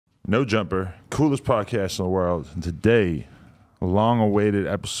No Jumper, coolest podcast in the world. And today, a long-awaited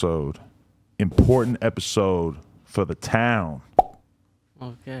episode, important episode for the town.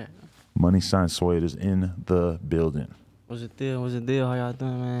 Okay. MoneySign Suede is in the building. What's the deal? What's the deal? How y'all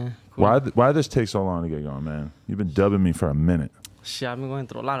doing, man? Cool. Why this take so long to get going, man? You've been dubbing me for a minute. Shit, I've been going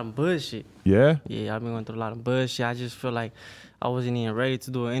through a lot of bullshit. Yeah? Yeah, I've been going through a lot of bullshit. I just feel like I wasn't even ready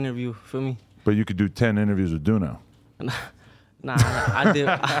to do an interview, feel me? But you could do 10 interviews with Duno. Nah, I did.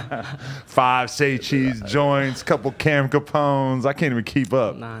 5 say cheese joints, couple Cam Capones. I can't even keep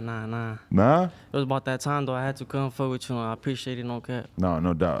up. Nah. Nah? It was about that time, though. I had to come fuck with you. I appreciate it, no cap.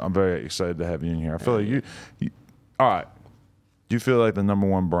 No doubt. I'm very excited to have you in here. I feel like you all right. Do you feel like the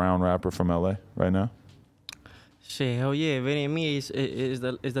 #1 brown rapper from LA right now? Shit, hell yeah. If it ain't me, it's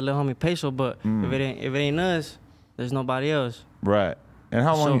the little homie Peso. But if it ain't us, there's nobody else. Right. And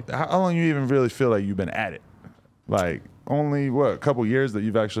how long you even really feel like you've been at it? Like only a couple years that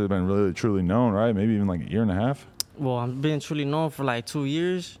you've actually been really truly known, right? Maybe even like a year and a half. Well, I've been truly known for like 2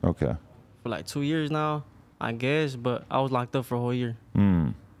 years. Okay. For like 2 years now, I guess. But I was locked up for a whole year.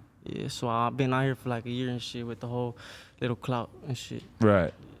 Yeah, so I've been out here for like a year and shit with the whole little clout and shit.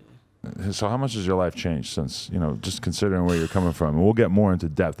 Right. So how much has your life changed since, just considering where you're coming from? And we'll get more into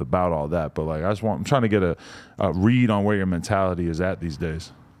depth about all that, but like I'm trying to get a read on where your mentality is at these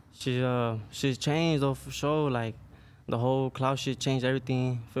days. Shit's changed though for sure. Like the whole clout shit changed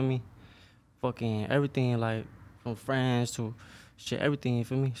everything for me. Fucking everything, like from friends to shit, everything, you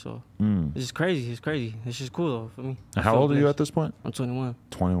feel me? So it's just crazy. It's crazy. It's just cool though for me. And how old are you at this point? I'm 21.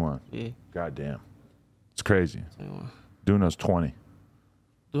 21. Yeah. Goddamn. It's crazy. 21. Duno's 20.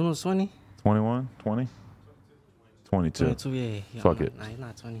 Duno's 20? 21? 20? 22. 22, yeah. Fuck it. Nah, he's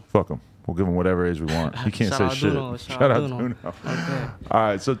not 20. Fuck him. We'll give him whatever age we want. He can't say shit. Shout out Duno. Okay. All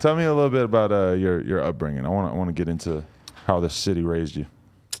right. So tell me a little bit about your upbringing. I want to get into how the city raised you.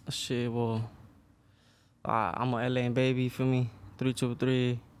 Shit, well, I'm a LA baby, for me,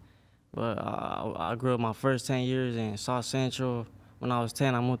 323. But I grew up my first 10 years in South Central. When I was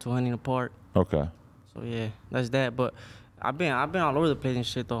 10, I moved to Huntington Park. Okay. So yeah, that's that. But I've been all over the place and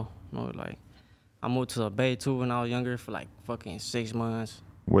shit though. Like I moved to the Bay too when I was younger for like fucking 6 months.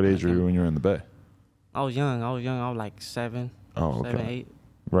 What age were you when you were in the Bay? I was young. I was like 7. Oh, okay. 7, 8.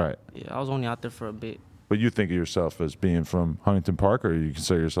 Right. Yeah, I was only out there for a bit. But you think of yourself as being from Huntington Park, or you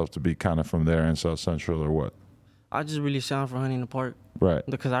consider yourself to be kind of from there in South Central, or what? I just really sound for Huntington Park. Right.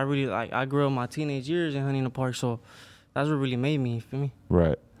 Because I grew up my teenage years in Huntington Park, so that's what really made me, you feel me?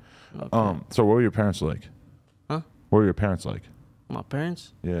 Right. Okay. So what were your parents like? Huh? What were your parents like? My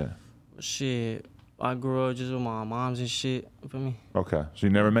parents? Yeah. Shit, I grew up just with my moms and shit, you feel me? Okay. So you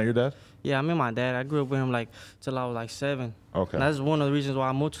never met your dad? Yeah, I met my dad. I grew up with him like till I was like 7. Okay. And that's one of the reasons why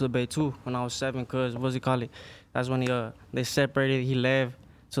I moved to the Bay too when I was 7, cause that's when they separated. He left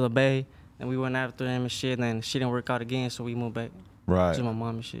to the Bay, and we went after him and shit. And then shit didn't work out again, so we moved back. Right. Just my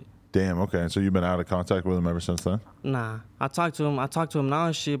mom and shit. Damn. Okay. And so you've been out of contact with him ever since then? Nah, I talk to him now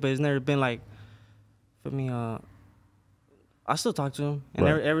and shit, but it's never been like, for me. I still talk to him, and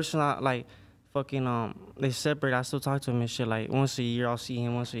right. ever since I like, fucking they separate, I still talk to him and shit. Like once a year, I'll see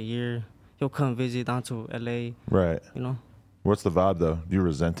him once a year. He'll come visit down to LA. Right. You know. What's the vibe though? Do you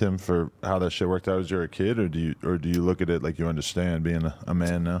resent him for how that shit worked out as you're a kid, or do you look at it like you understand being a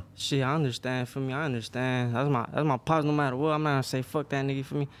man now? Shit, I understand. For me, I understand. That's my pops. No matter what, I'm not gonna say fuck that nigga.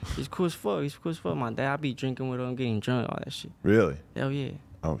 For me, he's cool as fuck. He's cool as fuck. My dad, I be drinking with him, getting drunk, all that shit. Really? Hell yeah.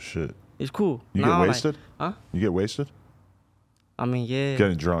 Oh shit. It's cool. You get wasted? Huh? You get wasted? I mean, yeah.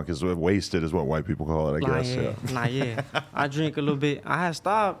 Getting drunk is wasted is what white people call it, I guess. Yeah. Nah, yeah. I drink a little bit. I had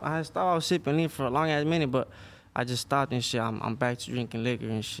stopped. I was sipping lean for a long ass minute, but I just stopped and shit. I'm back to drinking liquor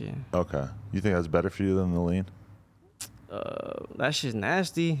and shit. Okay. You think that's better for you than the lean? That shit's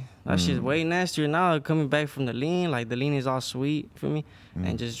nasty. That shit's way nastier now. Coming back from the lean, like the lean is all sweet for me,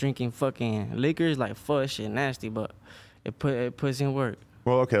 and just drinking fucking liquor is like fuck shit nasty, but it puts in work.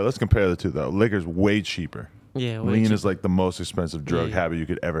 Well, okay, let's compare the two though. Liquor's way cheaper. Yeah, lean is like the most expensive drug habit you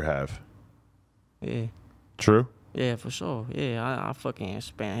could ever have. Yeah. True? Yeah, for sure. Yeah, I fucking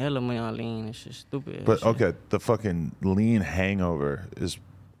spent hella money on lean. It's just stupid. But okay, the fucking lean hangover is,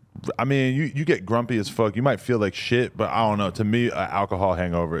 I mean, you get grumpy as fuck. You might feel like shit, but I don't know. To me, an alcohol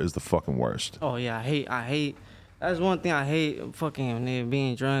hangover is the fucking worst. Oh yeah, I hate. That's one thing I hate. Fucking nigga,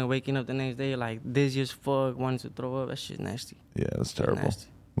 being drunk, waking up the next day like dizzy as fuck, wanting to throw up. That shit's nasty. Yeah, that's terrible.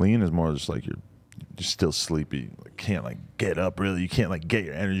 Lean is more just like you're still sleepy. Like, can't like get up really. You can't like get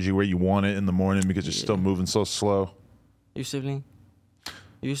your energy where you want it in the morning because you're still moving so slow. You sibling?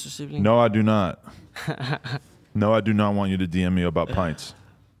 You used to sibling? No, I do not. No, I do not want you to DM me about pints.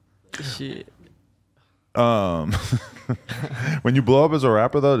 Shit. When you blow up as a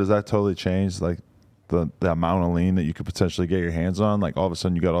rapper, though, does that totally change like the amount of lean that you could potentially get your hands on? Like all of a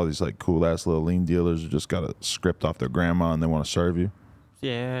sudden, you got all these like cool ass little lean dealers who just got a script off their grandma and they want to serve you.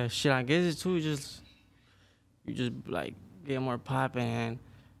 Yeah, shit. I guess it's too. You just like get more popping and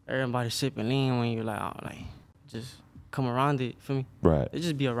everybody sipping lean when you like, just come around it. For me, Right. it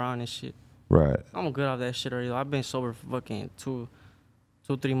just be around this shit. Right. I'm good off that shit already. I've been sober for fucking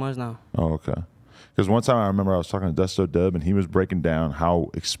 3 months now. Oh, okay. Because one time I remember I was talking to Desto Dub and he was breaking down how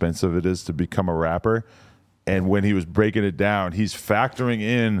expensive it is to become a rapper. And when he was breaking it down, he's factoring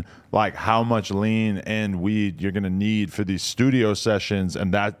in like how much lean and weed you're going to need for these studio sessions.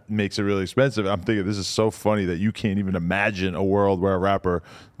 And that makes it really expensive. I'm thinking this is so funny that you can't even imagine a world where a rapper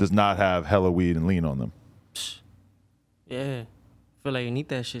does not have hella weed and lean on them. Yeah. Feel like you need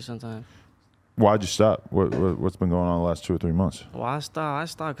that shit sometimes. Why'd you stop? What's been going on the last 2 or 3 months? Well, I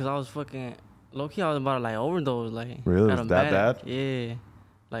stopped because I was fucking low-key. I was about to like overdose. Like, really? Got Was that bad? Yeah.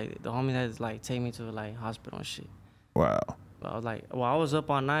 Like the homie had to like take me to like hospital and shit. Wow. But I was like, I was up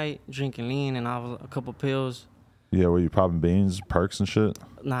all night drinking lean and I was a couple pills. Yeah, were you popping beans, perks and shit?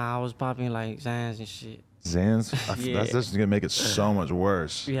 Nah, I was popping like xans and shit. Xans? Yeah. That's just gonna make it so much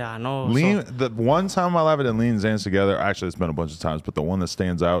worse. Yeah, I know. Lean. The one time in my life I did lean and Xans together. Actually, it's been a bunch of times, but the one that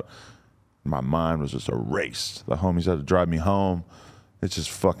stands out, my mind was just erased. The homies had to drive me home. It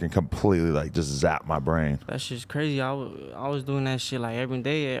just fucking completely like just zapped my brain. That shit's crazy. I was doing that shit like every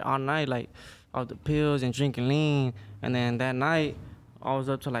day, all night, like off the pills and drinking lean. And then that night, I was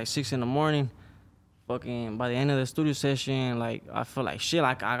up till like 6 in the morning. Fucking by the end of the studio session, like I felt like shit.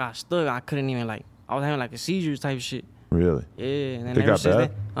 Like I got stuck. I couldn't even like. I was having like a seizure type of shit. Really? Yeah. And then It got bad?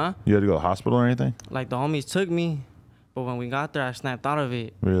 then, huh? You had to go to the hospital or anything? Like the homies took me, but when we got there, I snapped out of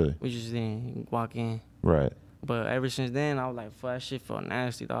it. Really? We just didn't walk in. Right. But ever since then, I was like, fuck, that shit felt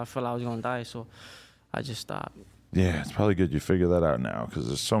nasty, though. I felt like I was gonna die, so I just stopped. Yeah, it's probably good you figure that out now because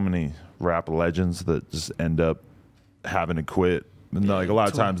there's so many rap legends that just end up having to quit. And like a lot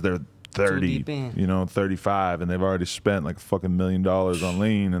of times they're 30, 35, and they've already spent like fucking $1 million on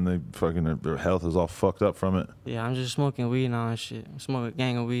lean, and they fucking their health is all fucked up from it. Yeah, I'm just smoking weed now and shit. I'm smoking a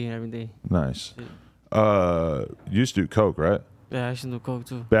gang of weed every day. Nice. Yeah. You used to do coke, right? Yeah, I used to do coke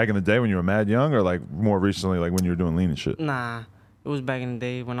too. Back in the day when you were mad young, or like more recently, like when you were doing lean and shit? Nah, it was back in the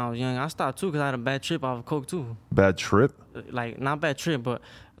day when I was young. I stopped too because I had a bad trip off of coke too. Bad trip? Like not bad trip, but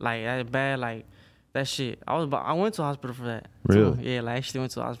like that bad like that shit. I went to the hospital for that. Really? Too. Yeah, like I actually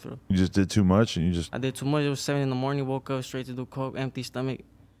went to the hospital. You just did too much, and you just I did too much. It was 7 in the morning. Woke up straight to do coke, empty stomach.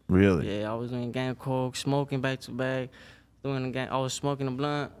 really? Yeah, I was doing gang coke, smoking back to back, doing the gang. I was smoking a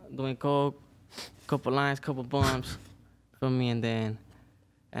blunt, doing coke, couple lines, couple bumps, for me, and then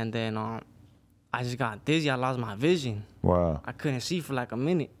I just got dizzy. I lost my vision. Wow. I couldn't see for like a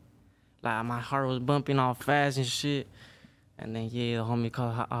minute. Like my heart was bumping all fast and shit. And then yeah, the homie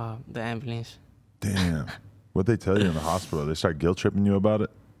called the ambulance. Damn. What'd they tell you in the hospital? They start guilt tripping you about it?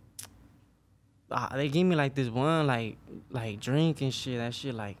 They gave me like this one like drink and shit. That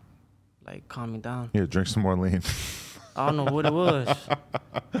shit like calm me down. Yeah, drink some more lean. I don't know what it was.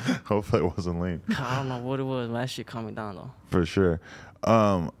 Hopefully it wasn't lean. I don't know what it was, but that shit calmed me down though. For sure.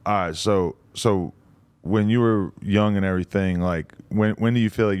 All right, so when you were young and everything, like when do you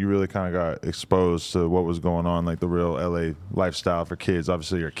feel like you really kind of got exposed to what was going on, like the real LA lifestyle for kids?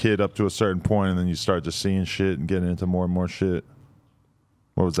 Obviously you're a kid up to a certain point, and then you start just seeing shit and getting into more and more shit.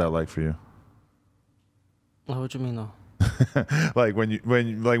 What was that like for you? What you mean though? Like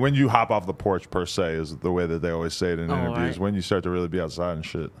when you hop off the porch per se is the way that they always say it in interviews. Right. When you start to really be outside and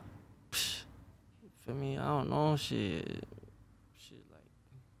shit. For me, I don't know, shit like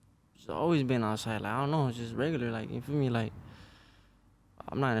it's always been outside. Like I don't know, it's just regular. Like you feel me? Like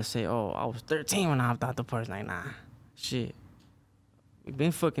I'm not gonna say, oh, I was 13 when I hopped out the porch. Like nah, shit. We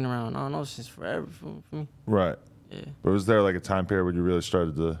been fucking around. I don't know since forever. For me. Right. Yeah. But was there like a time period where you really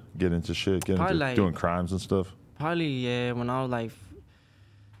started to get into shit, Probably into like, doing crimes and stuff? Probably yeah. When I was like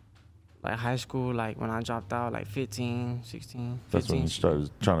high school, like when I dropped out, like 15, 16, 15. That's when you started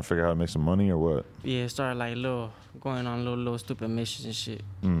trying to figure out how to make some money or what? Yeah, started like going on little stupid missions and shit.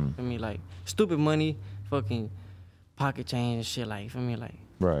 Mm. For me, like stupid money, fucking pocket change and shit. Like for me, like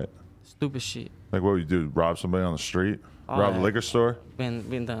Right. stupid shit. Like what would you do? Rob somebody on the street? All Rob a that. liquor store?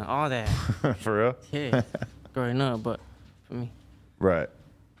 Been done all that. For real? Yeah, growing up, but for me, Right.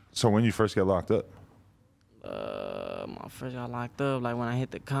 So when you first got locked up? my first got locked up. Like when I hit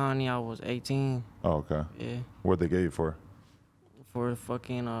the county, I was 18. Oh, okay. Yeah, What'd they get you for? for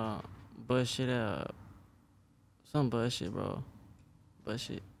fucking bullshit. Some bullshit, bro.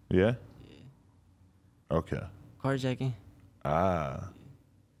 Bullshit. Yeah? Yeah. Okay. Carjacking. Ah.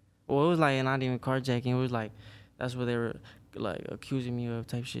 Well, it was like not even carjacking. It was like That's what they were like accusing me of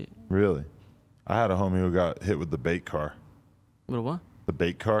type shit. Really? I had a homie who got hit with the bait car. With a what? The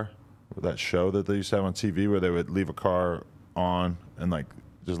bait car, that show that they used to have on TV where they would leave a car on and like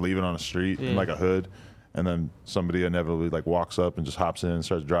just leave it on a street in like a hood, and then somebody inevitably like walks up and just hops in and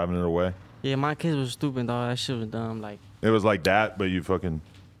starts driving it away. Yeah, my kids was stupid, dog. That shit was dumb. Like it was like that, but you fucking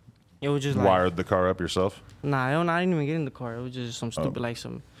it was just wired the car up yourself. Nah, I didn't even get in the car. It was just some stupid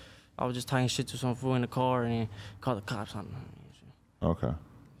I was just tying shit to some fool in the car and then called the cops on me. Okay.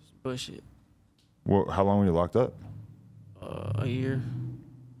 Bullshit. Well, how long were you locked up? A year.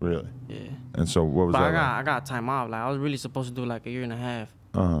 Really? Yeah. And so what was that? I got time off. Like I was really supposed to do like a year and a half.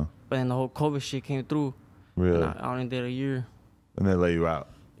 But then the whole COVID shit came through. Really? And I only did a year. And they let you out.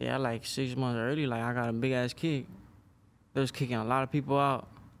 Yeah, like 6 months early. Like I got a big ass kick. They was kicking a lot of people out.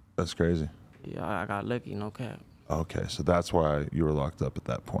 That's crazy. Yeah, I got lucky, no cap. Okay, so that's why you were locked up at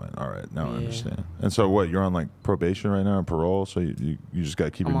that point. All right, now I understand. And so what? You're on like probation right now, on parole. So you just got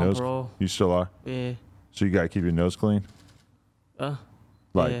to keep your nose. Parole. You still are. Yeah. So you got to keep your nose clean.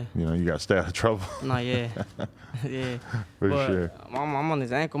 Like you know, you got to stay out of trouble. Nah, yeah. For sure. I'm on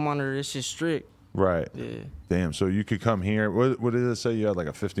this ankle monitor. This shit's strict. Right. Yeah. Damn. So you could come here. What did it say? You had like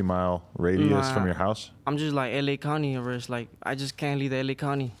a 50-mile radius from your house. I'm just like LA County arrest. Like I just can't leave the LA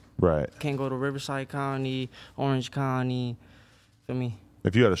County. Right. Can't go to Riverside County, Orange County. For me.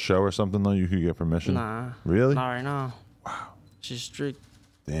 If you had a show or something though, you could get permission. Nah. Really? Not right now. Wow. It's just strict.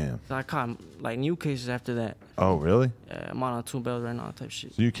 Damn. So I caught like new cases after that. Oh really? Yeah, I'm on 2 bells right now type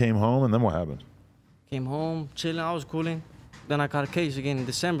shit. So you came home and then what happened? Came home, chilling. I was cooling. Then I caught a case again in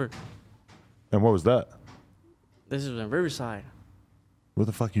December. And what was that? This was in Riverside. What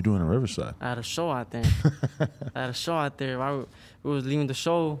the fuck you doing in Riverside? I had a show out there. We was leaving the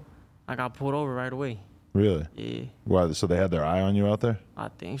show. I got pulled over right away. Really? Yeah. Why? So they had their eye on you out there? I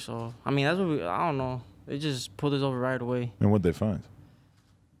think so. I mean, that's what I don't know. They just pulled us over right away. And what'd they find?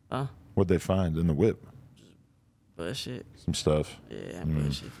 Huh? What'd they find in the whip? Bullshit. Some stuff. Yeah,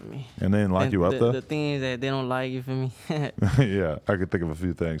 bullshit for me. And they didn't lock you up though? The thing is that they don't like you for me. Yeah, I could think of a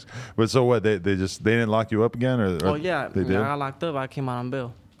few things. But so what? They didn't lock you up again, or oh yeah, they did. I got locked up. I came out on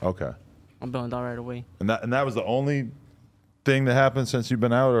bail. Okay. I'm bailing out right away. And that was the only thing that happened since you've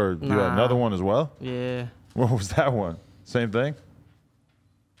been out, or you had another one as well? Yeah. What was that one? Same thing?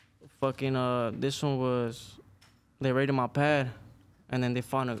 Fucking this one was they raided my pad, and then they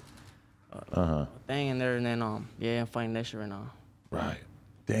found a thing in there, and then I'm finding that shit right now. Right.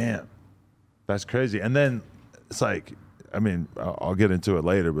 Damn. That's crazy. And then it's like, I mean, I'll get into it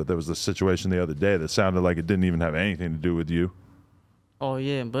later, but there was a situation the other day that sounded like it didn't even have anything to do with you. Oh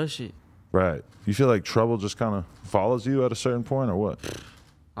yeah, bullshit. Right. You feel like trouble just kind of follows you at a certain point, or what?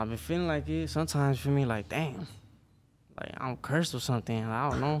 I've been feeling like it sometimes for me, like damn, like I'm cursed or something. I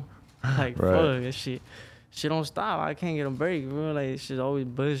don't know. Like fuck, this shit don't stop. I can't get a break, bro. Like shit's always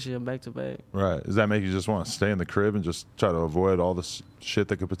bullshit back to back. Right. Does that make you just want to stay in the crib and just try to avoid all this shit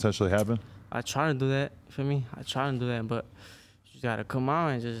that could potentially happen? I try to do that for me. I try to do that, but you gotta come out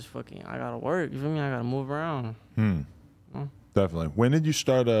and just fucking. I gotta work. You feel me? I gotta move around. Definitely. When did you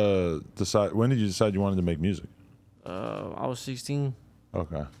start decide? When did you decide you wanted to make music? I was 16.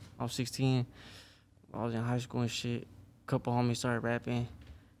 Okay. I was 16. I was in high school and shit. A couple homies started rapping.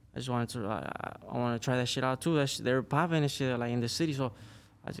 I just wanted to. I want to try that shit out too. They were popping and shit like in the city. So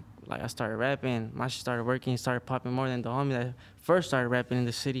I started rapping. My shit started working. Started popping more than the homie that first started rapping in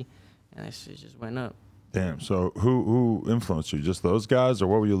the city, and that shit just went up. Damn. So who influenced you? Just those guys, or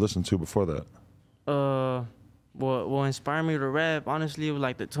what were you listening to before that? What inspired me to rap, honestly, it was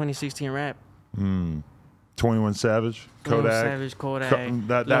like the 2016 rap. 21 Savage, Kodak. Kodak.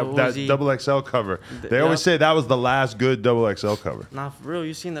 That double XL cover. They always say that was the last good double XL cover. Nah, for real.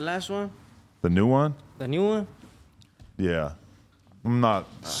 You seen the last one? The new one? The new one? Yeah. I'm not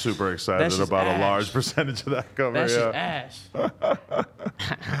super excited about a large percentage of that cover. That's just ass.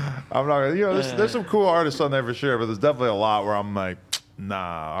 I'm not gonna, there's some cool artists on there for sure, but there's definitely a lot where I'm like,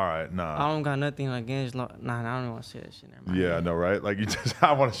 nah, all right, nah. I don't got nothing against. Nah, I don't even want to say that shit. Yeah, I know, right? Like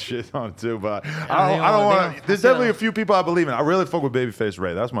I want to shit on it too, but I don't want to. There's definitely a few people I believe in. I really fuck with Babyface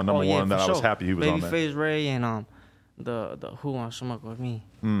Ray. That's my number one. That I was happy he was on there. Babyface Ray and the Who Wants to Smoke with Me.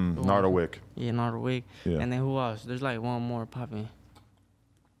 Nardawick. Yeah, Nardawick. Yeah. And then who else? There's like one more popping.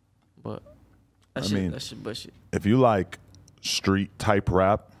 But that shit bullshit. If you like street type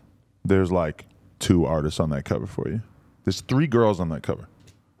rap, there's like 2 artists on that cover for you. There's 3 girls on that cover.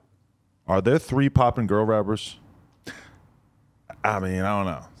 Are there 3 popping girl rappers? I mean, I don't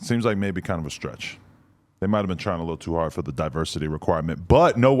know. Seems like maybe kind of a stretch. They might have been trying a little too hard for the diversity requirement.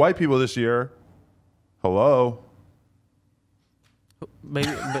 But no white people this year. Hello.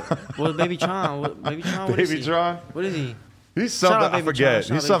 What Baby Tron? What Baby Tron? What is Baby he? Tron? What is he? He's Shout something. out I Baby forget. Tron, shout He's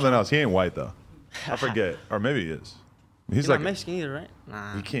out Baby something Tron. else. He ain't white though. I forget. Or maybe he is. He's like not Mexican either, right?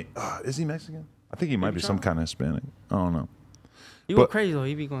 Nah. he can't. Is he Mexican? I think he might Baby be some Tron? kind of Hispanic. I don't know. He go crazy though.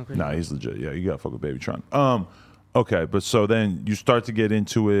 He be going crazy. Nah, he's legit. Yeah, you gotta fuck with Baby Tron. Okay, but so then you start to get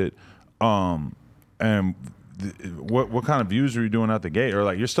into it, and what kind of views are you doing out the gate? Or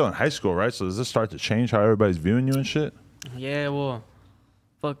like you're still in high school, right? So does this start to change how everybody's viewing you and shit? Yeah, well,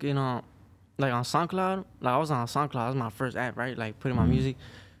 fucking like on SoundCloud. Like I was on SoundCloud. That was my first app, right? Like putting my music.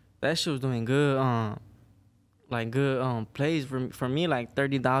 That shit was doing good. Like good plays for me. Like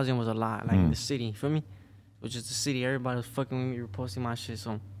 30,000 was a lot. Like in the city, you feel me? Which is the city. Everybody was fucking with me, reposting my shit.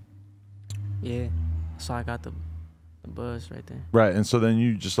 So yeah, so I got the buzz right there. Right, and so then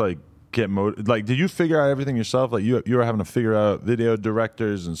you just like get like, did you figure out everything yourself? Like you were having to figure out video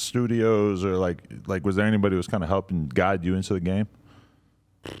directors and studios, or like was there anybody who was kind of helping guide you into the game?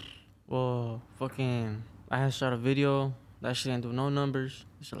 Well, fucking, I had shot a video. That shit didn't do no numbers.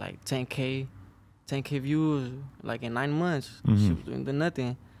 It's like 10K views, like in 9 months. Shit was doing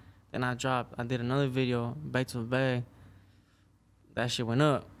nothing. Then I did another video, back to the bag. That shit went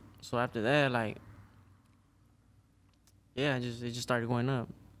up. So after that, like, yeah, it just started going up.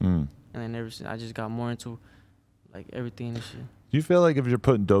 And then ever since, I just got more into like everything and shit. Do you feel like if you're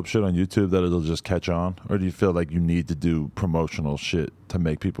putting dope shit on YouTube that it'll just catch on? Or do you feel like you need to do promotional shit to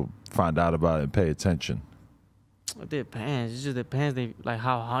make people find out about it and pay attention? It depends. It just depends like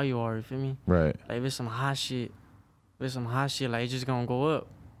how you are, you feel me? Right. Like if it's some hot shit, like it's just gonna go up.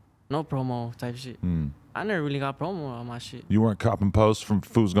 No promo type shit. I never really got promo on my shit. You weren't copping posts from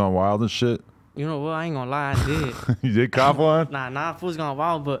Foods Gone Wild and shit? You know what? I ain't gonna lie, I did. You did cop one? Nah, Foods Gone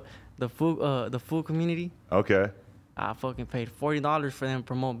Wild, but the food community. Okay. I fucking paid $40 for them to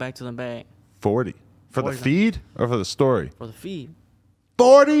promote back to the bag. 40 for the feed or for the story? For the feed.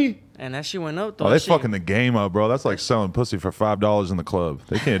 40? And that shit went up though. Oh, they fucking the game up, bro. That's like selling pussy for $5 in the club.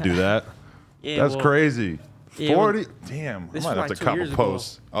 They can't do that. Yeah, that's crazy. Yeah, 40? Damn. I this might was have like to 2 cop years a ago.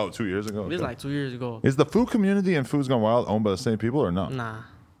 post. Oh, 2 years ago? This is Okay. like 2 years ago. Is the food community and Foods Gone Wild owned by the same people or no? Nah.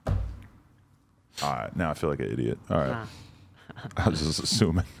 All right. Now I feel like an idiot. All right. Nah. I was just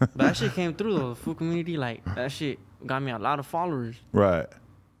assuming. But that shit came through though. The food community, like that shit got me a lot of followers. Right.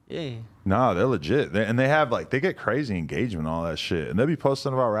 Yeah. No, they're legit. And they have like, they get crazy engagement, all that shit. And they'll be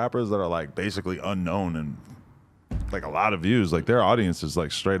posting about rappers that are like basically unknown and like a lot of views. Like their audience is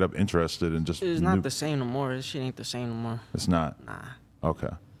like straight up interested in just. It's not the same no more. This shit ain't the same no more. It's not? Nah. Okay.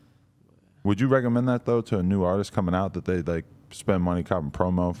 Would you recommend that though to a new artist coming out, that they like spend money copping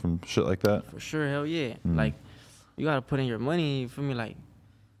promo from shit like that? For sure, hell yeah. Like, you gotta put in your money, you feel me? Like,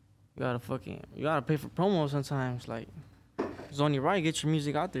 you gotta pay for promo sometimes. Like, it's only right, get your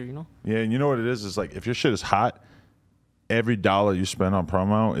music out there, you know? Yeah, and you know what it is? It's like if your shit is hot, every dollar you spend on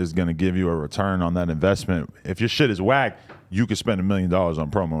promo is gonna give you a return on that investment. If your shit is whack, you could spend $1 million on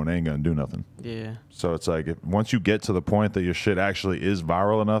promo and it ain't gonna do nothing. Yeah. So it's like once you get to the point that your shit actually is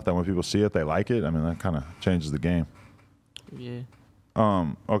viral enough that when people see it, they like it. I mean, that kind of changes the game. Yeah.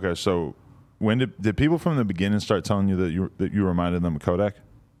 Okay, so when did people from the beginning start telling you that you reminded them of Kodak?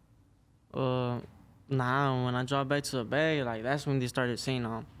 Nah, when I dropped back to the bag, like that's when they started saying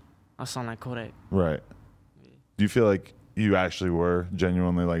I sound like Kodak. Right. Yeah. Do you feel like you actually were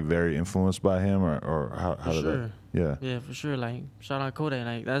genuinely like very influenced by him, or how did that? Yeah. Yeah, for sure. Like shout out Kodak.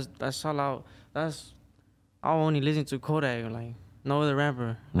 Like that's all out. That's I only listen to Kodak. Like no other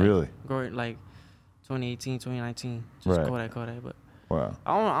rapper. Like, really? Growing like 2018, 2019, just right. Kodak. But wow.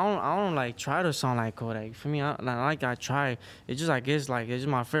 I don't like try to sound like Kodak. For me, I try. It's just I guess like it's just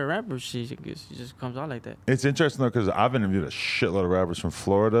my favorite rapper. Shit, I guess it just comes out like that. It's interesting though because I've interviewed a shitload of rappers from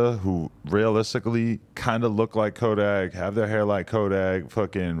Florida who realistically kind of look like Kodak, have their hair like Kodak,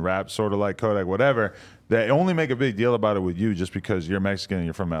 fucking rap sort of like Kodak, whatever. They only make a big deal about it with you just because you're Mexican and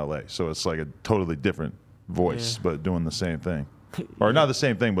you're from LA. So it's like a totally different voice, but doing the same thing, or not the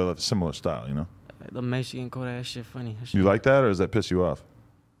same thing, but a similar style. You know. The Mexican Kodak, that shit funny. That shit you like that, or does that piss you off?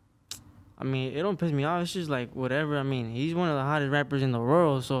 I mean, it don't piss me off. It's just like whatever. I mean, he's one of the hottest rappers in the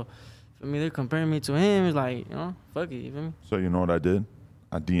world. So, for me, they're comparing me to him. It's like, you know, fuck it. You feel me? So you know what I did?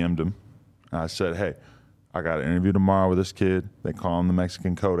 I DM'd him. And I said, hey, I got an interview tomorrow with this kid. They call him the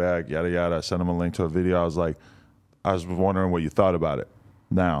Mexican Kodak, yada, yada. I sent him a link to a video. I was wondering what you thought about it.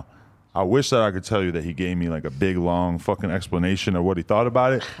 Now, I wish that I could tell you that he gave me like a big, long fucking explanation of what he thought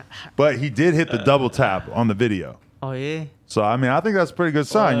about it. But he did hit the double tap on the video. Oh yeah. So I mean, I think that's a pretty good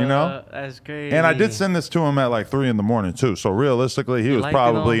sign, you know. That's crazy. And I did send this to him at like 3 in the morning too. So realistically, he was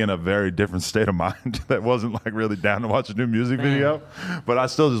probably in a very different state of mind that wasn't like really down to watch a new music video. But I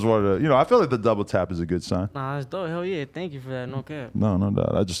still just wanted to, you know, I feel like the double tap is a good sign. Nah, that's dope. Hell yeah. Thank you for that. No cap. No, no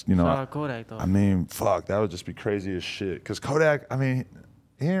doubt. I just, you know, Shout out Kodak though. I mean, fuck, that would just be crazy as shit. Cause Kodak, I mean,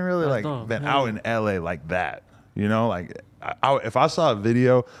 he ain't really like been out in LA like that. You know, like if I saw a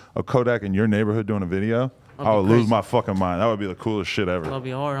video of Kodak in your neighborhood doing a video, I would lose my fucking mind. That would be the coolest shit ever. That'll be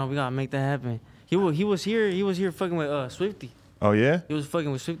hard, huh? We gotta make that happen. He was here fucking with Swifty. Oh yeah? He was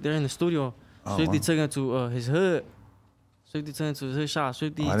fucking with Swifty. They're in the studio. Swifty took him to his hood. Swifty took him to his hood shop.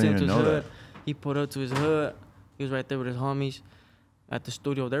 Swifty took him to his hood. He pulled up to his hood. He was right there with his homies at the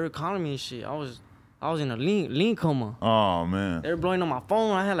studio. They were calling me and shit. I was in a lean coma. Oh man. They were blowing on my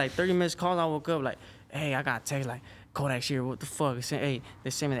phone. I had like 30 missed calls. I woke up like, hey, I got a text like Kodak's here. What the fuck? Hey,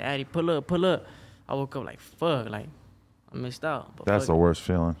 they sent me the Addy. Pull up. I woke up like, fuck, like, I missed out. But that's the worst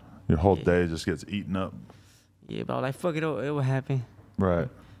feeling. Your whole day just gets eaten up. Yeah, but I was like, fuck it, it will happen. Right.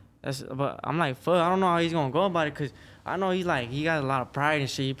 But I'm like, fuck, I don't know how he's gonna go about it, cause I know he got a lot of pride and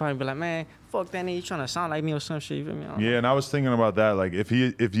shit. He probably be like, man, fuck that nigga, you trying to sound like me or some shit, you feel me? Yeah, and I was thinking about that, like if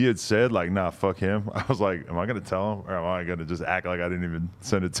he had said like, nah, fuck him, I was like, am I gonna tell him or am I gonna just act like I didn't even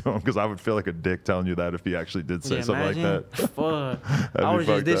send it to him? Because I would feel like a dick telling you that if he actually did say something like that. Fuck. I was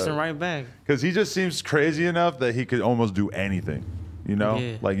just dissing right back. Because he just seems crazy enough that he could almost do anything. You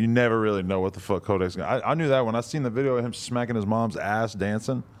know, like you never really know what the fuck Kodak's gonna. I knew that when I seen the video of him smacking his mom's ass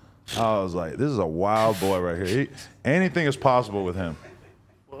dancing. I was like, this is a wild boy right here. Anything is possible with him.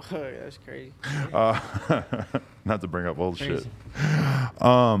 That's crazy. Not to bring up old shit.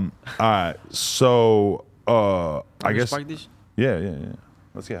 All right, so I guess. Yeah.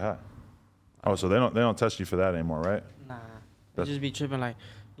 Let's get high. Oh, so they don't test you for that anymore, right? Nah, they just be tripping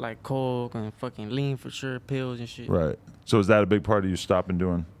like coke and fucking lean for sure, pills and shit. Right. So is that a big part of you stopping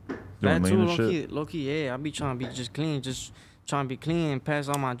doing lean and shit? Low key, yeah. I be trying to be just clean, trying to be clean and pass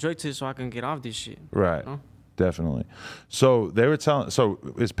all my drug tests so I can get off this shit. Right. You know? Definitely. So they were telling. So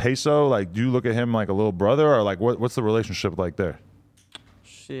is Peso like? Do you look at him like a little brother, or like what's the relationship like there?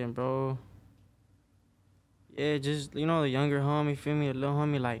 Shit, bro. Yeah, just the younger homie, feel me, a little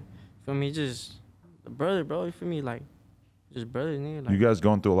homie, like, feel me, just the brother, bro. You feel me, like, just brothers, nigga. Like, you guys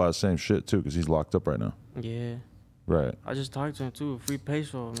going through a lot of same shit too, because he's locked up right now. Yeah. Right. I just talked to him too. Free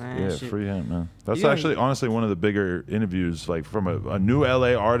Peso, man. Yeah, free him, man. That's actually honestly one of the bigger interviews, like from a new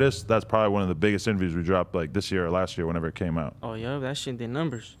LA artist. That's probably one of the biggest interviews we dropped like this year or last year, whenever it came out. Oh yeah, that shit did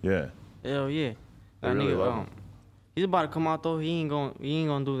numbers. Yeah. Hell yeah. That really nigga, he's about to come out though. He ain't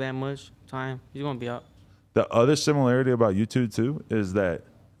gonna do that much time. He's gonna be out. The other similarity about you two too is that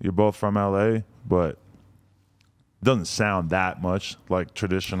you're both from LA, but doesn't sound that much like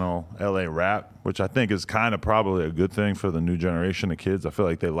traditional LA rap, which I think is kind of probably a good thing for the new generation of kids. I feel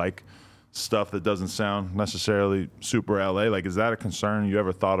like they like stuff that doesn't sound necessarily super LA. Like, is that a concern you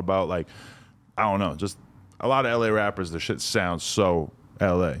ever thought about? Like, I don't know, just a lot of LA rappers, their shit sounds so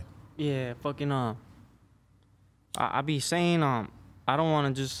LA. Yeah, fucking I be saying I don't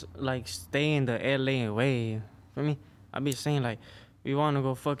want to just like stay in the LA way. For me, I be saying like we want to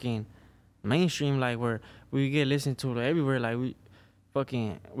go fucking mainstream, like where we get listened to everywhere. Like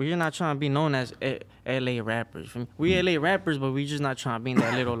we're not trying to be known as LA rappers. For me, we LA rappers, but we just not trying to be in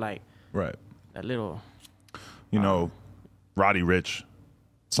that little like that little. Roddy Ricch.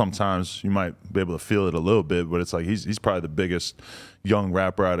 Sometimes you might be able to feel it a little bit, but it's like he's probably the biggest young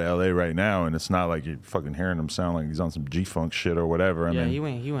rapper out of LA right now, and it's not like you're fucking hearing him sound like he's on some G-Funk shit or whatever. I mean,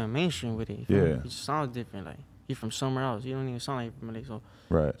 he went mainstream with it. Yeah, he just sounds different. Like he from somewhere else. He don't even sound like from LA. So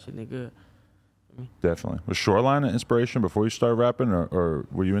shit, they good. Definitely. Was Shoreline an inspiration before you started rapping, or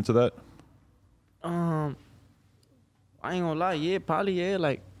were you into that? I ain't gonna lie. Yeah, probably yeah.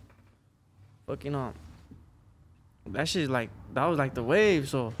 Like fucking that shit's like that was like the wave.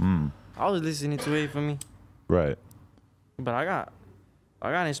 So I was listening to it for me. Right. But I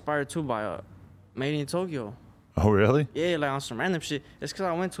got inspired too by Made in Tokyo. Oh really? Yeah, like on some random shit. It's cause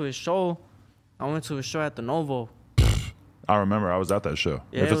I went to his show. I went to a show at the Novo. I remember I was at that show.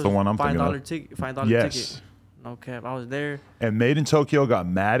 Yeah, if it's the one I'm thinking of. $5 ticket. No cap. I was there. And Made in Tokyo got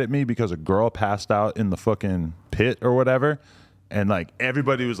mad at me because a girl passed out in the fucking pit or whatever. And like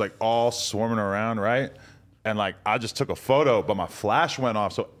everybody was like all swarming around, right? And like I just took a photo, but my flash went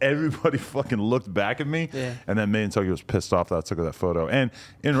off, so everybody fucking looked back at me. Yeah. And then Made in Tokyo was pissed off that I took that photo. And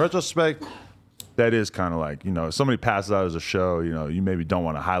in retrospect, that is kind of like, if somebody passes out as a show, you maybe don't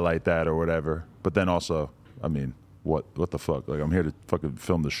want to highlight that or whatever. But then also, I mean, what the fuck? Like, I'm here to fucking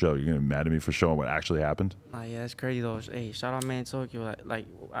film the show. You're gonna be mad at me for showing what actually happened? Nah, yeah, that's crazy though. Hey, shout out Made in Tokyo. Like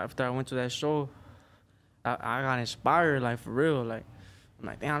after I went to that show, I got inspired, like, for real. Like, I'm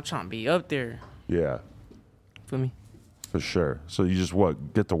like, damn, I'm trying to be up there. Yeah. Feel me? For sure. So you just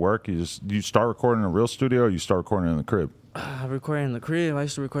get to work? You start recording in a real studio, or you start recording in the crib? I recorded in the crib. I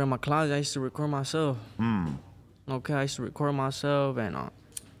used to record in my closet. I used to record myself. Okay, I used to record myself, and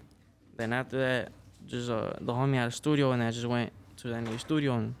then after that, just the homie had a studio, and I just went to that new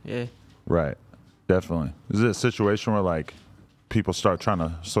studio, and yeah. Right. Definitely. Is it a situation where like people start trying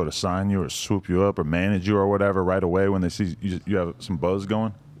to sort of sign you or swoop you up or manage you or whatever right away when they see you have some buzz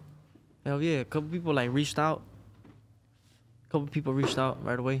going? Hell yeah, a couple people like reached out. A couple people reached out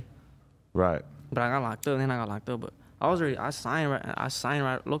right away. Right. But I got locked up, and then I got locked up. But I signed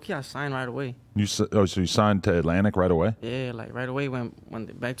right. Low key, I signed right away. So you signed to Atlantic right away? Yeah, like right away when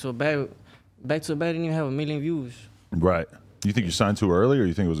back to a bed didn't even have 1 million views. Right. You think you signed too early, or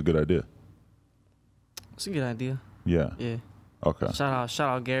you think it was a good idea? It's a good idea. Yeah. Yeah. Okay. Shout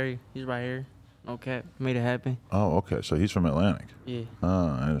out Gary. He's right here. No cap. Made it happen. Oh, okay. So he's from Atlantic. Yeah.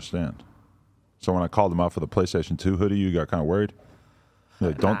 Oh, I understand. So when I called him out for the PlayStation 2 hoodie, you got kind of worried?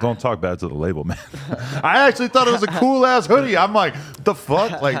 Like, don't talk bad to the label, man. I actually thought it was a cool ass hoodie. I'm like, the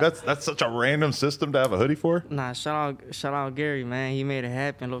fuck? Like that's such a random system to have a hoodie for. Nah, shout out Gary, man. He made it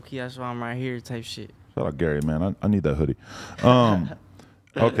happen. Low key, that's why I'm right here. Type shit. Shout out Gary, man. I need that hoodie.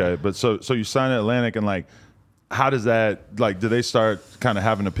 Okay, but so you signed at Atlantic, and like, how does that, like, do they start kind of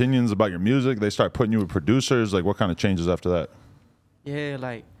having opinions about your music? They start putting you with producers. Like, what kind of changes after that? Yeah,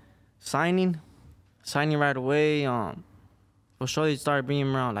 like signing right away. For sure, they started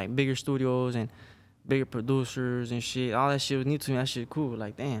bringing around like bigger studios and bigger producers and shit. All that shit was new to me. That shit cool.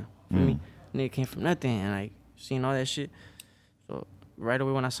 Like, damn, for me, nigga came from nothing, and like seeing all that shit. So right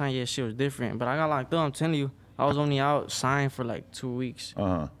away when I signed, yeah, shit was different. But I got locked up. I'm telling you, I was only out signed for like 2 weeks.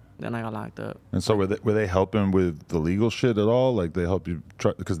 Then I got locked up. And so were they helping with the legal shit at all? Like, they help you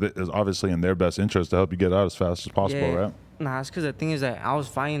try, because it's obviously in their best interest to help you get out as fast as possible, Yeah. right? Nah, it's because the thing is that I was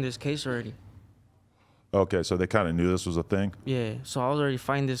fighting this case already. Okay, so they kind of knew this was a thing. Yeah, so I was already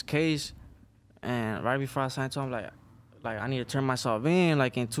fighting this case, and right before I signed to him, like I need to turn myself in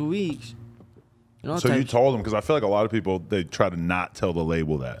like in 2 weeks. You know. So you told them, because I feel like a lot of people, they try to not tell the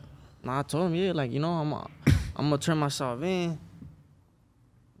label that. Nah, I told him, yeah, like, you know, I'm gonna turn myself in.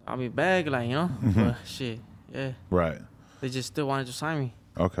 I'll be back, like, you know. But shit, yeah. Right. They just still wanted to sign me.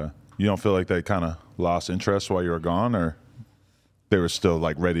 Okay. You don't feel like they kind of lost interest while you were gone, or they were still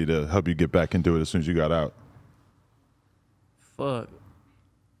like ready to help you get back into it as soon as you got out? Fuck.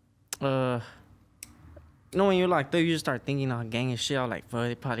 You know, when you're locked up, you just start thinking of gang and shit. I was like, fuck,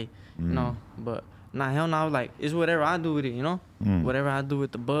 they probably, you know. But nah, hell no. I was like, it's whatever I do with it, you know. Whatever I do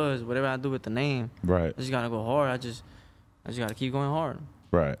with the buzz, whatever I do with the name. Right. I just gotta go hard. I just gotta keep going hard.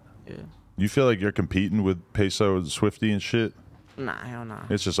 Right. Yeah. You feel like you're competing with Peso and Swifty and shit? Nah, hell nah.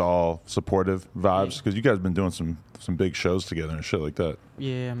 It's just all supportive vibes, because you guys been doing some big shows together and shit like that.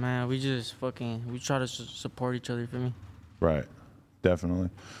 Yeah, man. We just we try to support each other, for me. Right. Definitely.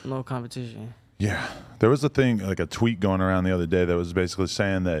 No competition. Yeah. There was a thing, like a tweet going around the other day that was basically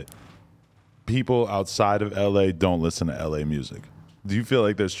saying that people outside of LA don't listen to LA music. Do you feel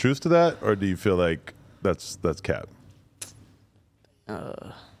like there's truth to that, or do you feel like that's cap?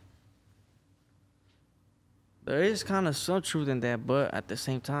 There is kind of some truth in that, but at the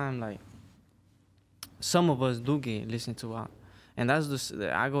same time, like, some of us do get listened to out, and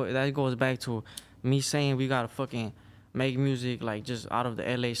that goes back to me saying we gotta fucking make music like just out of the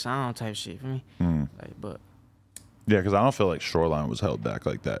LA sound type shit for me. Like, but yeah, because I don't feel like Shoreline was held back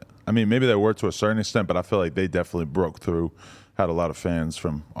like that. I mean, maybe they were to a certain extent, but I feel like they definitely broke through, had a lot of fans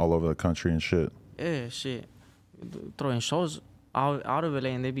from all over the country and shit. Yeah, shit, throwing shows out of LA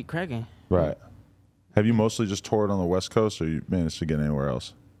and they be cracking. Right. Have you mostly just toured on the West Coast, or you managed to get anywhere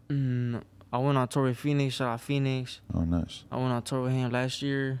else? I went on tour with Phoenix. Shout out Phoenix. Oh, nice. I went on tour with him last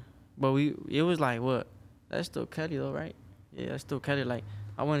year, but it was like, what? That's still Cali though, right? Yeah, that's still Cali. Like,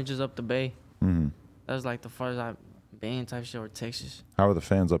 I went just up the Bay. That's like the farthest I've been type shit, or Texas. How are the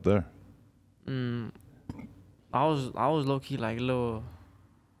fans up there? I was low key like little.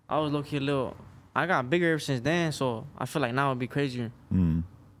 I was low key a little. I got bigger ever since then, so I feel like now it'd be crazier.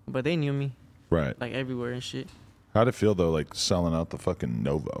 But they knew me. Right. Like everywhere and shit. How'd it feel though, like selling out the fucking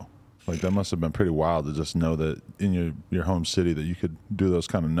Novo? Like, that must have been pretty wild to just know that in your home city that you could do those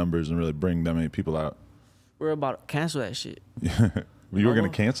kind of numbers and really bring that many people out. We're about to cancel that shit. You were gonna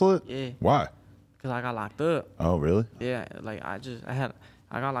cancel it? Yeah. Why? Cause I got locked up. Oh, really? Yeah. Like I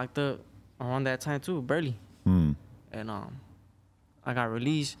got locked up around that time too, barely. And I got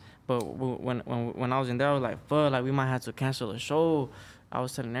released. But when I was in there, I was like, fuck, like we might have to cancel the show. I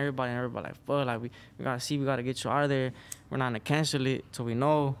was telling everybody, and everybody like, fuck, like we gotta get you out of there. We're not gonna cancel it till we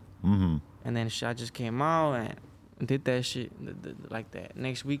know. And then shit, I just came out and did that shit like that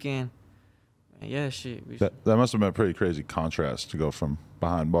next weekend. And yeah, shit. That must have been a pretty crazy contrast to go from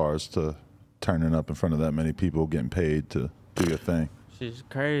behind bars to turning up in front of that many people, getting paid to do your thing. Shit's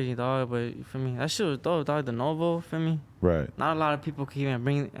crazy, dog. But you feel me? That shit was dope, dog. The Novo, feel me? Right. Not a lot of people can even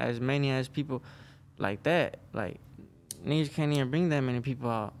bring as many as people like that. Like niggas can't even bring that many people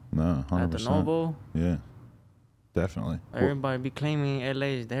out. No, 100%. At the Novo. Yeah. Definitely. Everybody be claiming LA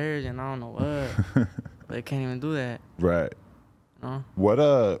is theirs and I don't know what. But they can't even do that. Right. You know?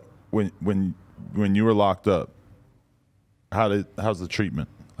 What when you were locked up, how's the treatment?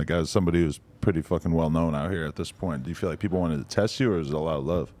 Like, as somebody who's pretty fucking well known out here at this point, do you feel like people wanted to test you, or is it a lot of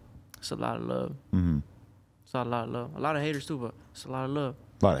love? It's a lot of love. Mm-hmm. It's a lot of love. A lot of haters too, but it's a lot of love.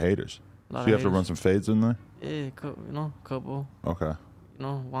 A lot of haters. So you have to run some fades in there? Yeah, you know, couple. Okay. You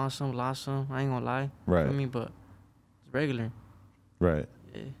know, want some, lost some. I ain't gonna lie. Right. For me, but it's regular. Right.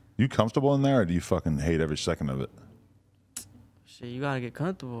 Yeah. You comfortable in there, or do you fucking hate every second of it? Shit, you gotta get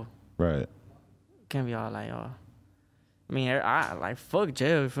comfortable. Right. Can't be all like, I mean, I like fuck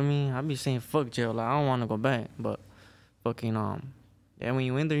jail. For me, I be saying fuck jail. Like I don't want to go back, but fucking yeah. When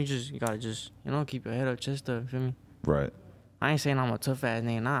you in there, you gotta just keep your head up, chest up. You feel me? Right. I ain't saying I'm a tough ass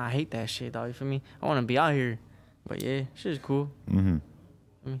nigga. Nah, I hate that shit, dog. You feel me? I want to be out here, but yeah, shit's cool.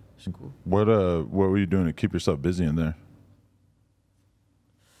 Mm-hmm. It's cool. What were you doing to keep yourself busy in there?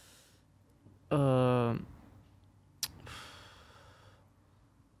 I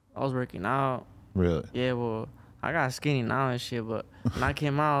was working out. Really? Yeah, well, I got skinny now and shit, but when I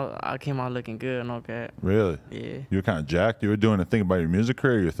came out looking good, no cap. Really? Yeah. You were kind of jacked? You were doing a thing about your music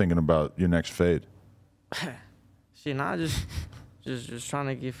career, or you were thinking about your next fade? Shit, nah, just trying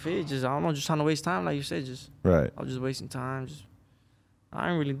to get fit. Just, I don't know, just trying to waste time, like you said. Right. I was just wasting time. I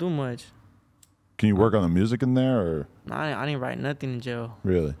didn't really do much. Can you work on the music in there, or? Nah, I didn't write nothing in jail.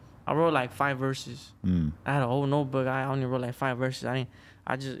 Really? I wrote like 5 verses. I had a whole notebook. I only wrote like 5 verses.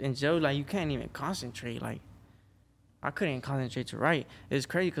 I just in jail, like you can't even concentrate. Like I couldn't concentrate to write. It's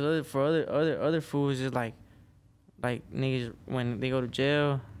crazy because for other fools, it's like niggas when they go to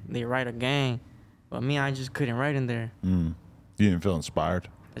jail, they write a gang. But me, I just couldn't write in there. You didn't feel inspired?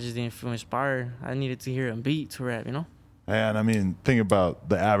 I just didn't feel inspired. I needed to hear a beat to rap, you know? And I mean, think about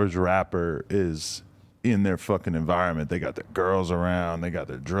the average rapper is in their fucking environment. They got their girls around, they got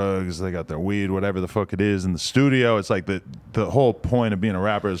their drugs, they got their weed, whatever the fuck it is. In the studio, it's like the whole point of being a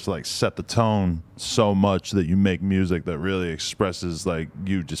rapper is to like set the tone so much that you make music that really expresses like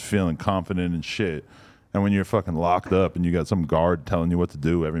you just feeling confident and shit. And when you're fucking locked up and you got some guard telling you what to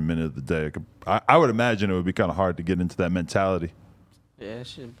do every minute of the day, I would imagine it would be kind of hard to get into that mentality. Yeah, that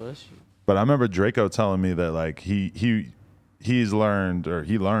shit bust you. But I remember Draco telling me that like he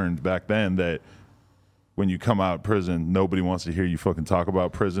learned back then that when you come out of prison, nobody wants to hear you fucking talk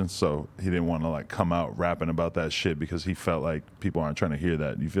about prison. So he didn't want to like come out rapping about that shit because he felt like people aren't trying to hear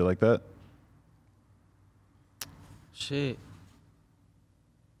that. You feel like that? Shit.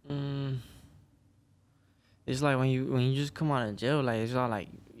 It's like when you just come out of jail, like it's all like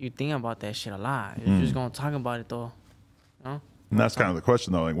you think about that shit a lot. You're just gonna talk about it though, you know? And that's kind of the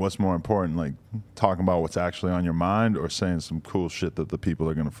question though. Like, what's more important, like talking about what's actually on your mind or saying some cool shit that the people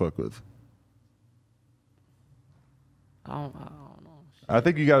are gonna fuck with? I don't know. I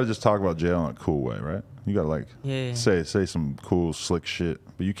think you gotta just talk about jail in a cool way, right? You gotta like say some cool slick shit,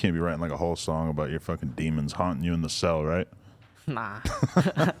 but you can't be writing like a whole song about your fucking demons haunting you in the cell, right? Nah.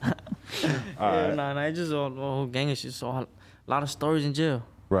 Right. Nah. It's just a whole gang of shit. So a lot of stories in jail.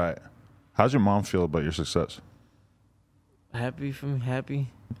 Right. How's your mom feel about your success? Happy for me, happy.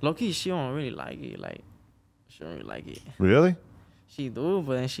 Low key, she don't really like it. Like, she don't really like it. Really? She do,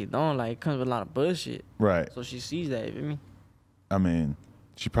 but then she don't. Like, it comes with a lot of bullshit. Right. So she sees that, you feel me? I mean,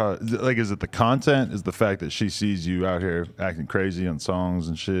 she probably like. Is it the content? Is the fact that she sees you out here acting crazy on songs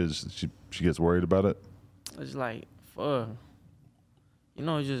and shit? She gets worried about it. It's like, fuck. You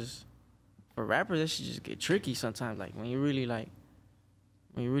know, just for rappers, that shit just get tricky sometimes. Like when you really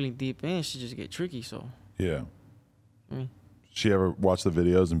deep in, shit just get tricky. So yeah. I She ever watch the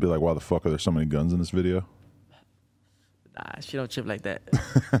videos and be like, "Why the fuck are there so many guns in this video?" Nah, she don't trip like that.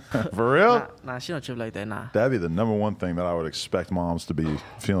 For real? Nah, she don't trip like that. Nah. That'd be the #1 thing that I would expect moms to be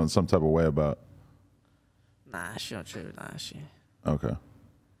feeling some type of way about. Nah, she don't trip. Nah, she. Okay.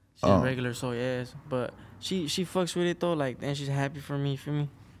 She's regular, so yes. But she fucks with it though. Like, then she's happy for me. Feel me?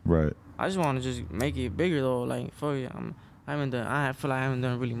 Right. I just want to just make it bigger though. Like, fuck it. I feel like I haven't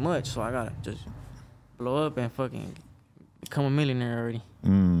done really much, so I gotta just blow up and fucking become a millionaire already.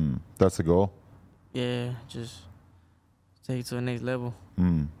 That's the goal. Yeah, just take it to the next level.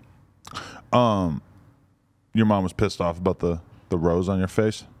 Your mom was pissed off about the rose on your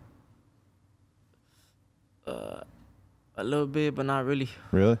face? A little bit, but not really.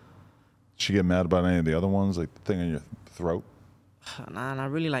 Really? She get mad about any of the other ones, like the thing in your throat? Nah,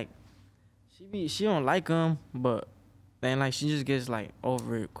 not really. Like, she don't like them, but then like she just gets like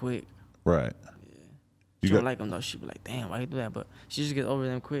over it quick. Right. She don't like them though. She be like, damn, why you do that? But she just gets over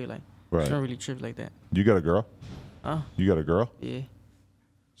them quick. Like, right. She don't really trip like that. You got a girl? Huh? You got a girl? Yeah.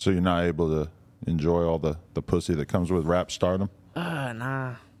 So you're not able to enjoy all the pussy that comes with rap stardom?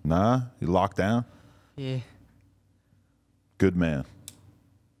 Nah. Nah? You locked down? Yeah. Good man.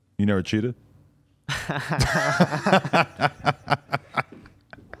 You never cheated? Come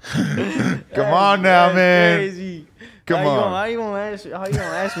on now, man. Crazy. Come on. How you gonna ask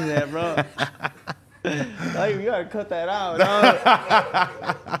me that, bro? You gotta cut that out.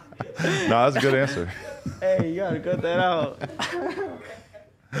 No, that's a good answer. Hey, you gotta cut that out.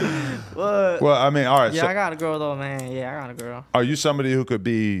 What? Well, I mean, all right. Yeah, so I got a girl though, man. Yeah, I got a girl. are you somebody who could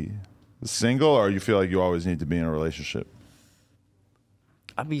be single, or you feel like you always need to be in a relationship?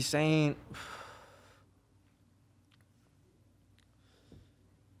 I be saying,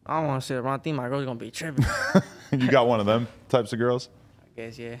 I don't want to say the wrong thing. My girl's gonna be tripping. You got one of them types of girls? I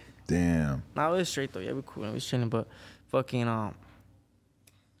guess, yeah. Damn. Nah, it's straight though. Yeah, we cool. We chilling, but fucking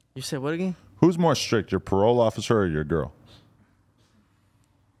you said what again? Who's more strict, your parole officer or your girl?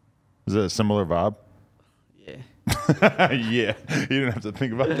 Is it a similar vibe? Yeah. Yeah. You didn't have to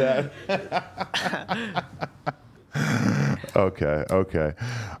think about that. Okay.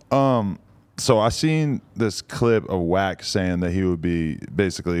 So I seen this clip of Wack saying that he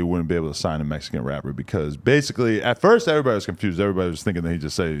wouldn't be able to sign a Mexican rapper because basically at first everybody was confused. Everybody was thinking that he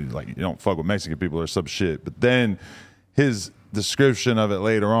just said like you don't fuck with Mexican people or some shit. But then his description of it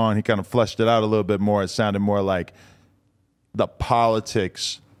later on, he kind of fleshed it out a little bit more. It sounded more like the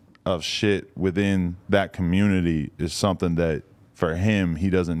politics of shit within that community is something that for him he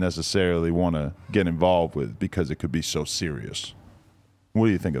doesn't necessarily want to get involved with because it could be so serious. What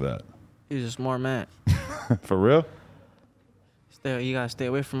do you think of that? He's a smart man. For real? You gotta stay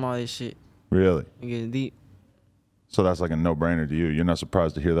away from all this shit. Really? You get deep. So that's like a no-brainer to you. You're not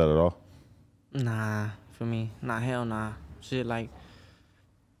surprised to hear that at all? Nah, for me, hell nah. Shit, like,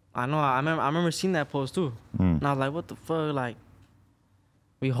 I know. I remember seeing that post too. And I was like, what the fuck? Like,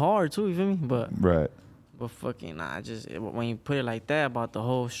 we hard too. You feel me? But right. But fucking nah. When you put it like that about the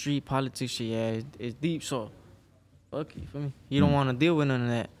whole street politics shit, yeah, it's deep. So fuck you. Feel me? You don't want to deal with none of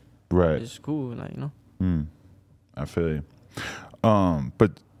that. Right. It's cool, like, you know. I feel you.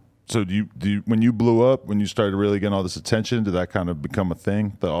 But so do you when you blew up, when you started really getting all this attention, did that kind of become a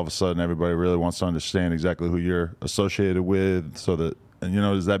thing that all of a sudden everybody really wants to understand exactly who you're associated with, so that, and you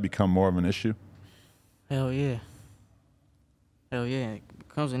know, does that become more of an issue? Hell yeah. It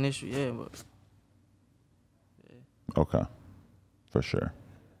becomes an issue, yeah, but yeah. Okay, for sure.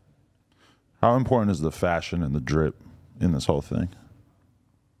 How important is the fashion and the drip in this whole thing?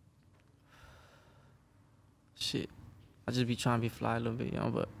 Shit, I just be trying to be fly a little bit, you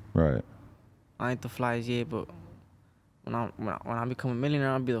know, but right. I ain't the flyest yet, but when I become a millionaire,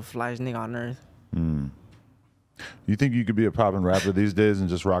 I'll be the flyest nigga on earth. You think you could be a poppin' rapper these days and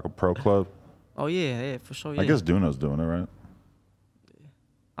just rock a pro club? Oh yeah, for sure. Yeah. I guess Duno's doing it, right?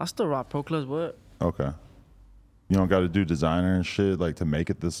 I still rock pro clubs, but okay. You don't got to do designer and shit like to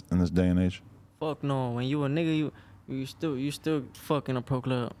make it in this day and age. Fuck no. When you a nigga, you still fucking a pro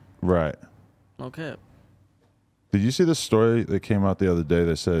club. Right. No cap. Did you see the story that came out the other day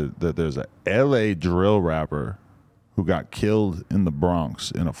that said that there's a LA drill rapper who got killed in the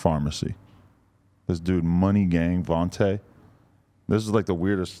Bronx in a pharmacy? This dude, Money Gang Vontae. This is like the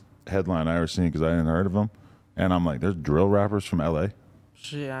weirdest headline I ever seen because I hadn't heard of him. And I'm like, there's drill rappers from LA?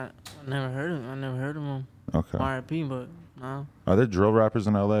 Shit, I never heard of him. Okay. R.I.P., but no. Are there drill rappers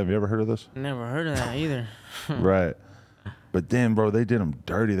in LA? Have you ever heard of this? Never heard of that either. Right. But then, bro, they did him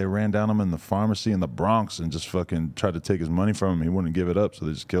dirty. They ran down him in the pharmacy in the Bronx and just fucking tried to take his money from him. He wouldn't give it up, so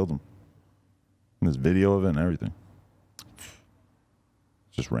they just killed him. And there's video of it and everything.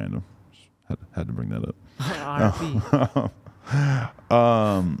 Just random. Just had to bring that up.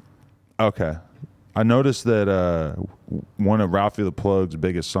 R.I.P. Okay. I noticed that one of Ralphie the Plug's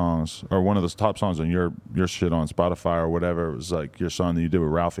biggest songs, or one of the top songs on your shit on Spotify or whatever, it was like your song that you did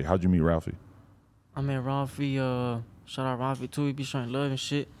with Ralphie. How'd you meet Ralphie? I met Ralphie, shout out Ralphie too. He be showing love and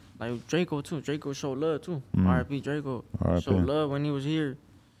shit. Like Draco too. Draco showed love too. R.I.P. Draco. R.I.P. Showed love when he was here.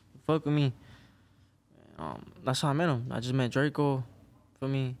 Fuck with me. That's how I met him. I just met Draco. For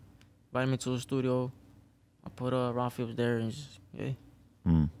me, invited me to the studio. I put Ralphie was there and just, yeah.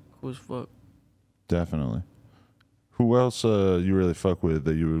 Cool as fuck. Definitely. Who else you really fuck with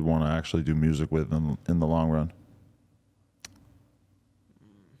that you would want to actually do music with in the long run?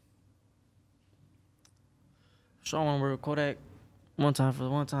 sure I want to work with Kodak one time for the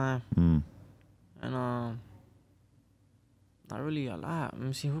one time. Mm. And not really a lot. Let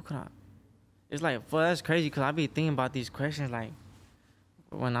me see, who could I? It's like, well, that's crazy because I be thinking about these questions like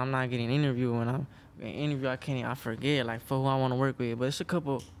when I'm not getting interviewed, when I'm getting interviewed, I forget like for who I want to work with. But it's a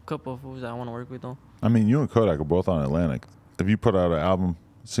couple of fools that I want to work with though. I mean, you and Kodak are both on Atlantic. If you put out an album,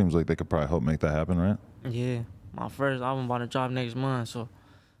 it seems like they could probably help make that happen, right? Yeah, my first album about to drop next month, so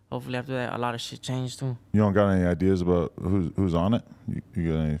hopefully after that a lot of shit changed too. You don't got any ideas about who's on it?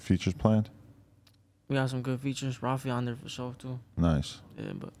 You got any features planned? We got some good features. Rafi on there for sure too. Nice.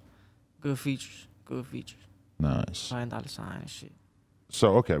 Yeah, but good features. Nice. $5 and shit.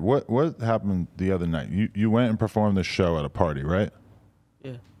 So okay, what happened the other night? You went and performed the show at a party, right?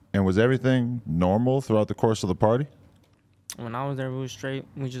 Yeah. And was everything normal throughout the course of the party? When I was there, we was straight.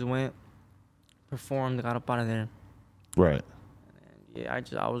 We just went, performed, got up out of there. Right. And yeah,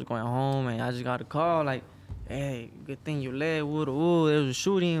 I was going home and I just got a call like, hey, good thing you led, woo. There was a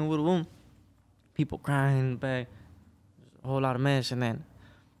shooting, woo. People crying in the back. A whole lot of mess. And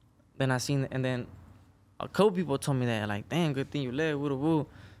then I seen, and then a couple people told me that, like, damn, good thing you led, woo.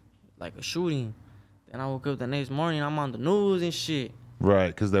 Like a shooting. Then I woke up the next morning, I'm on the news and shit. Right,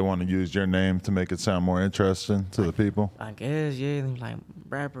 because they want to use your name to make it sound more interesting to the people. I guess, yeah. They like,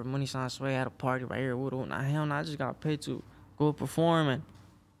 rapper MoneySign Suede at a party right here. Nah, hell no, I just got paid to go perform and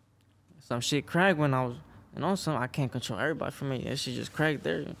some shit cracked when I was, I can't control everybody for me. That shit just cracked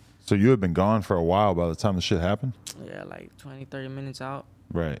there. So you had been gone for a while by the time the shit happened? Yeah, like 20, 30 minutes out.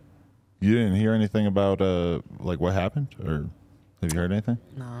 Right. You didn't hear anything about, like, what happened? Or have you heard anything?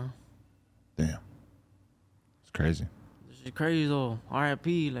 Nah. Damn. It's crazy. It's crazy though.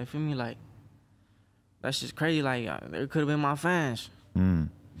 R.I.P. Like, feel me? Like, that's just crazy. Like, they could have been my fans.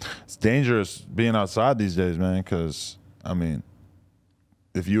 It's dangerous being outside these days, man, because, I mean,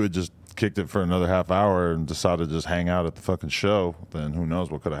 if you had just kicked it for another half hour and decided to just hang out at the fucking show, then who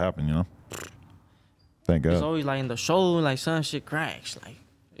knows what could have happened, you know? Thank God. It's always like in the show, like, some shit cracks. Like,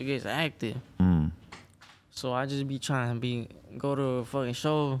 it gets active. So I just be trying to go to a fucking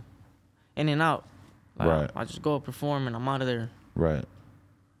show in and out. Like, right. I just go perform and I'm out of there. Right.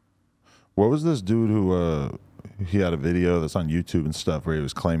 What was this dude who he had a video that's on YouTube and stuff where he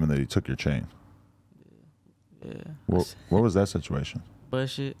was claiming that he took your chain? Yeah. What was that situation?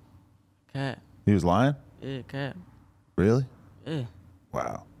 Bullshit. Cat. He was lying? Yeah, cat. Really? Yeah.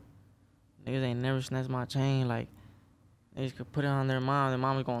 Wow. Niggas ain't never snatched my chain. Like, niggas could put it on their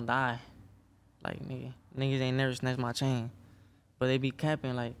mom was gonna die. Like, niggas ain't never snatched my chain. But they be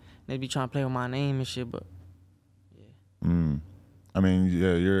capping, like, they be trying to play with my name and shit, but yeah. I mean,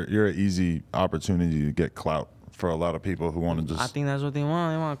 yeah, you're an easy opportunity to get clout for a lot of people who want to just... I think that's what they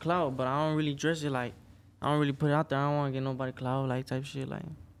want. They want clout, but I don't really dress it like, I don't really put it out there. I don't want to get nobody clout, like, type shit. Like,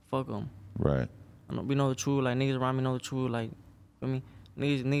 fuck them. Right. We know the truth. Like, niggas around me know the truth. Like, for me,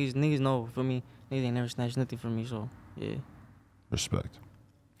 niggas know, for me. Niggas ain't never snatched nothing from me, so, yeah. Respect.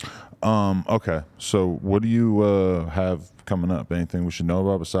 Okay, so what do you have coming up? Anything we should know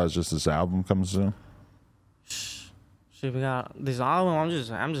about besides just this album coming soon? Shit, we got this album.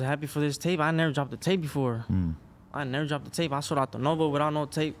 I'm just happy for this tape. I never dropped the tape before. I never dropped the tape. I sold out the Nova without no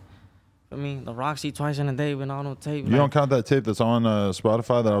tape. I mean, the Roxy twice in a day without no tape. You don't count that tape that's on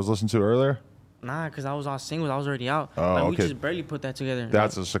Spotify that I was listening to earlier? Nah, because I was all singles. I was already out. Oh, like, okay. We just barely put that together.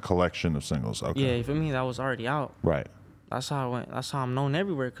 That's like, just a collection of singles. Okay. Yeah, you feel me? That was already out. Right. That's how I went. That's how I'm known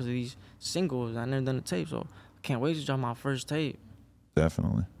everywhere because of these singles. I never done a tape, so I can't wait to drop my first tape.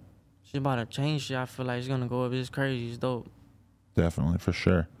 Definitely. Shit about to change shit. I feel like it's gonna go up. It's crazy. It's dope. Definitely, for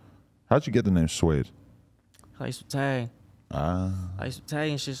sure. How'd you get the name Suede? I used to tag. I used to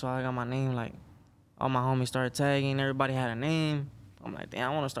tag and shit, so I got my name. Like, all my homies started tagging. Everybody had a name. I'm like, damn,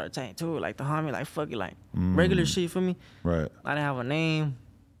 I want to start tagging too. Like, the homie, like, fuck it, like, regular shit for me. Right. I didn't have a name.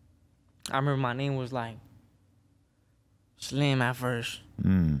 I remember my name was like Slim at first.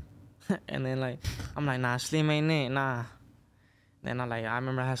 And then, like, I'm like, nah, Slim ain't it, nah. Then I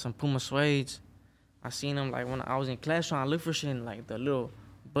remember I had some Puma Suedes. I seen them, like, when I was in class trying to look for shit, and, like, the little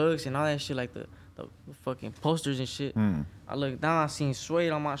bugs and all that shit, like, the fucking posters and shit. I looked down, I seen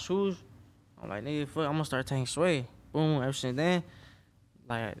Suede on my shoes. I'm like, nigga, fuck, I'm gonna start taking Suede. Boom, ever since then,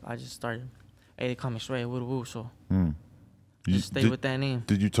 like, I just started, hey, they call me Suede, woo, so just stay with that name.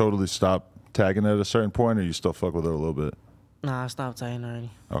 Did you totally stop tagging it at a certain point, or you still fuck with it a little bit? Nah, I stopped tagging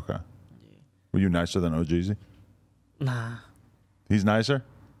already. Okay. Yeah. Were you nicer than OGZ? Nah. He's nicer?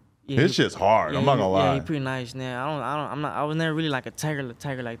 Yeah, His shit's hard. Yeah, I'm not gonna lie. Yeah, he pretty nice now. I was never really like a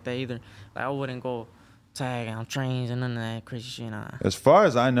tagger like that either. Like, I wouldn't go tag on trains and none of that crazy shit. Nah. As far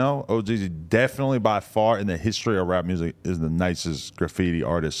as I know, OGZ definitely by far in the history of rap music is the nicest graffiti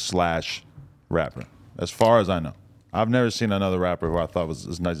artist / rapper. As far as I know. I've never seen another rapper who I thought was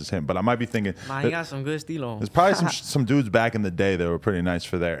as nice as him. But I might be thinking, Nah, he got some good stilo. there's probably some dudes back in the day that were pretty nice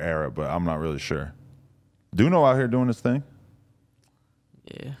for their era, but I'm not really sure. Duno out here doing his thing?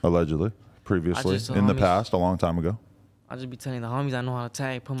 Yeah. Allegedly, previously, in the past, a long time ago. I just be telling the homies I know how to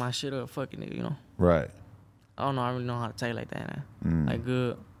tag, put my shit up, fucking nigga, you know? Right. I don't know, I really know how to tag like that, man. Like,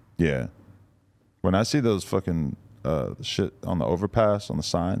 good. Yeah. When I see those fucking shit on the overpass, on the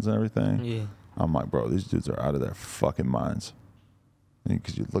signs and everything, Yeah. I'm like, bro, these dudes are out of their fucking minds.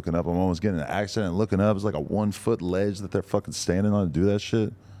 Because you're looking up, I'm almost getting in an accident, looking up, it's like a 1 foot ledge that they're fucking standing on to do that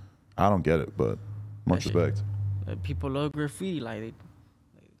shit. I don't get it, but much respect. People love graffiti, like, they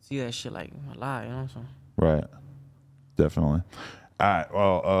see that shit like a lot, you know what I'm saying? Right. Definitely. All right.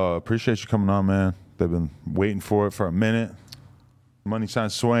 Well, appreciate you coming on, man. They've been waiting for it for a minute.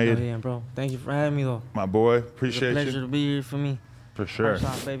 MoneySign Suede. Oh, yeah, bro. Thank you for having me, though. My boy. Appreciate you. It's a pleasure to be here for me. For sure.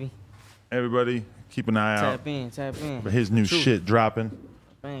 Shot, baby. Everybody, keep an eye out. Tap in. For his new shit dropping.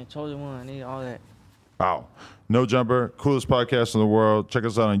 Man, chosen one. Need all that. Wow. No Jumper, coolest podcast in the world. Check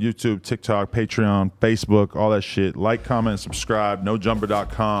us out on YouTube, TikTok, Patreon, Facebook, all that shit. Like, comment, subscribe.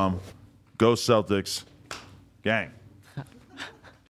 NoJumper.com. Go Celtics. Gang.